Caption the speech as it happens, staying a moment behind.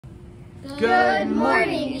Good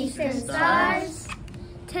morning, Eastern Stars.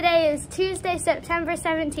 Today is Tuesday, September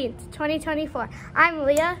 17th, 2024. I'm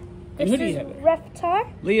Leah. And who do you have? Reptar.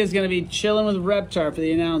 Leah's going to be chilling with Reptar for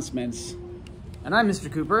the announcements. And I'm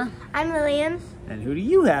Mr. Cooper. I'm Lillian. And who do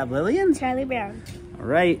you have, Lillian? Charlie Brown. All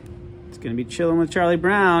right. It's going to be chilling with Charlie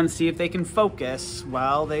Brown. See if they can focus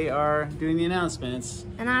while they are doing the announcements.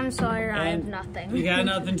 And I'm Sawyer. I have And nothing. You got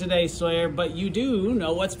nothing today, Sawyer, but you do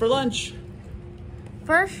know what's for lunch.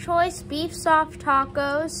 First choice, beef soft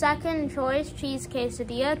tacos. Second choice, cheese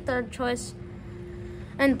quesadilla. Third choice,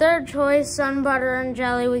 sun butter and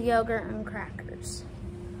jelly with yogurt and crackers.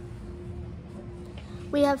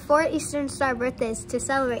 We have 4 Eastern Star birthdays to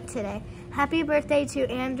celebrate today. Happy birthday to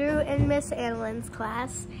Andrew in Miss Annalyn's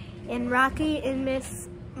class, and Rocky in Miss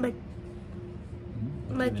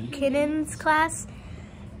McKinnon's class,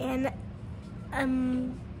 and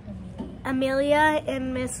Amelia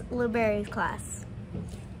in Miss LeBerry's class.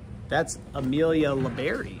 That's Amelia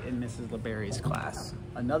LeBerry in Mrs. LeBerry's class.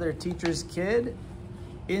 Another teacher's kid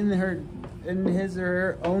in his or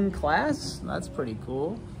her own class. That's pretty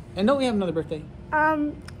cool. And don't we have another birthday?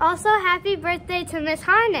 Also, happy birthday to Miss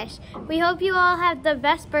Harnish. We hope you all have the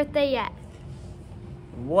best birthday yet.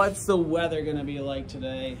 What's the weather gonna be like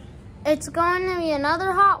today? It's going to be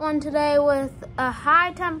another hot one today with a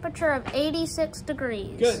high temperature of 86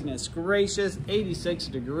 degrees. Goodness gracious, 86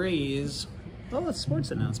 degrees. Oh, a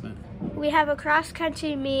sports announcement. We have a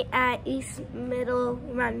cross-country meet at East Middle.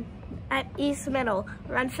 Run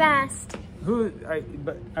fast.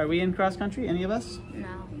 Are we in cross country? Any of us?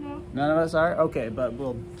 No. None of us are? Okay, but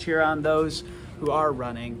we'll cheer on those who are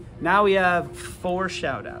running. Now we have 4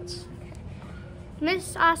 shout outs.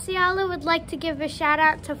 Miss Osceola would like to give a shout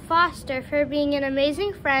out to Foster for being an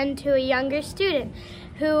amazing friend to a younger student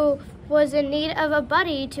who was in need of a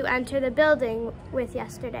buddy to enter the building with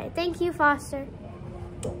yesterday. Thank you, Foster.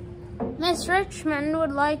 Miss Richmond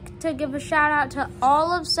would like to give a shout out to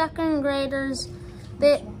all of second graders.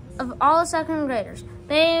 They've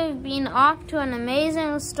been off to an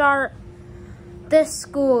amazing start this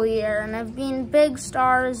school year and have been big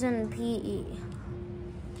stars in PE.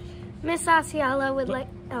 Miss Osceola would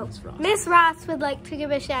Miss Ross would like to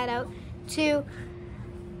give a shout out to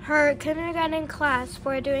her kindergarten class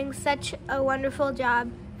for doing such a wonderful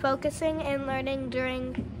job focusing and learning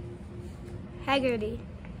during Haggerty.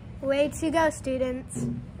 Way to go, students.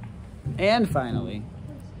 And finally,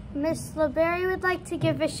 Miss LeBerry would like to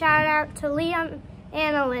give a shout out to Liam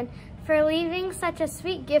Annalyn for leaving such a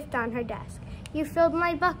sweet gift on her desk. You filled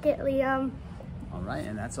my bucket, Liam. all right,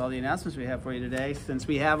 and that's all the announcements we have for you today. Since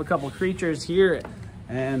we have a couple creatures here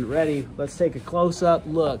and ready, let's take a close-up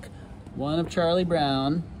look. One of Charlie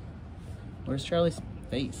Brown. Where's Charlie's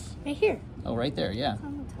face? Right here. Oh, right there, yeah.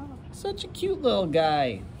 On the top. Such a cute little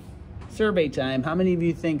guy. Survey time. How many of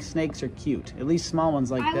you think snakes are cute? At least small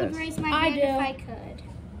ones like this. I would raise my hand if I could.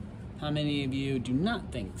 How many of you do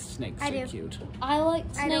not think snakes are cute? I like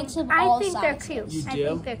snakes of all sizes. I think they're cute. You do? I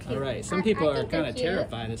think they're cute. All right. Some people are think they're kind of cute.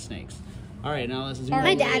 terrified of snakes. All right, now let's zoom My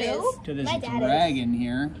over dad is. to this My dad dragon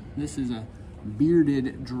here. This is a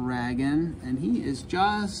bearded dragon, and he is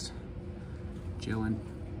just chilling.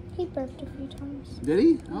 He burped a few times. Did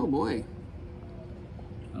he? Oh boy.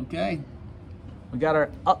 Okay. We got our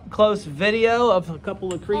up-close video of a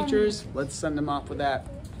couple of creatures. Let's send them off with that.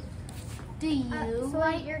 Do you? So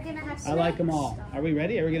you're gonna have I like them all. Are we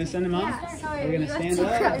ready? Are we gonna send them off? Are we gonna stand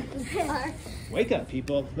up? Wake up,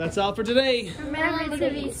 people. That's all for today. Remember to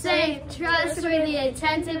be safe, trustworthy,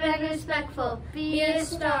 attentive, and respectful. Be a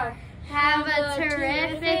star. Have a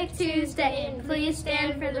terrific Tuesday, and please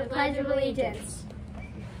stand for the Pledge of Allegiance.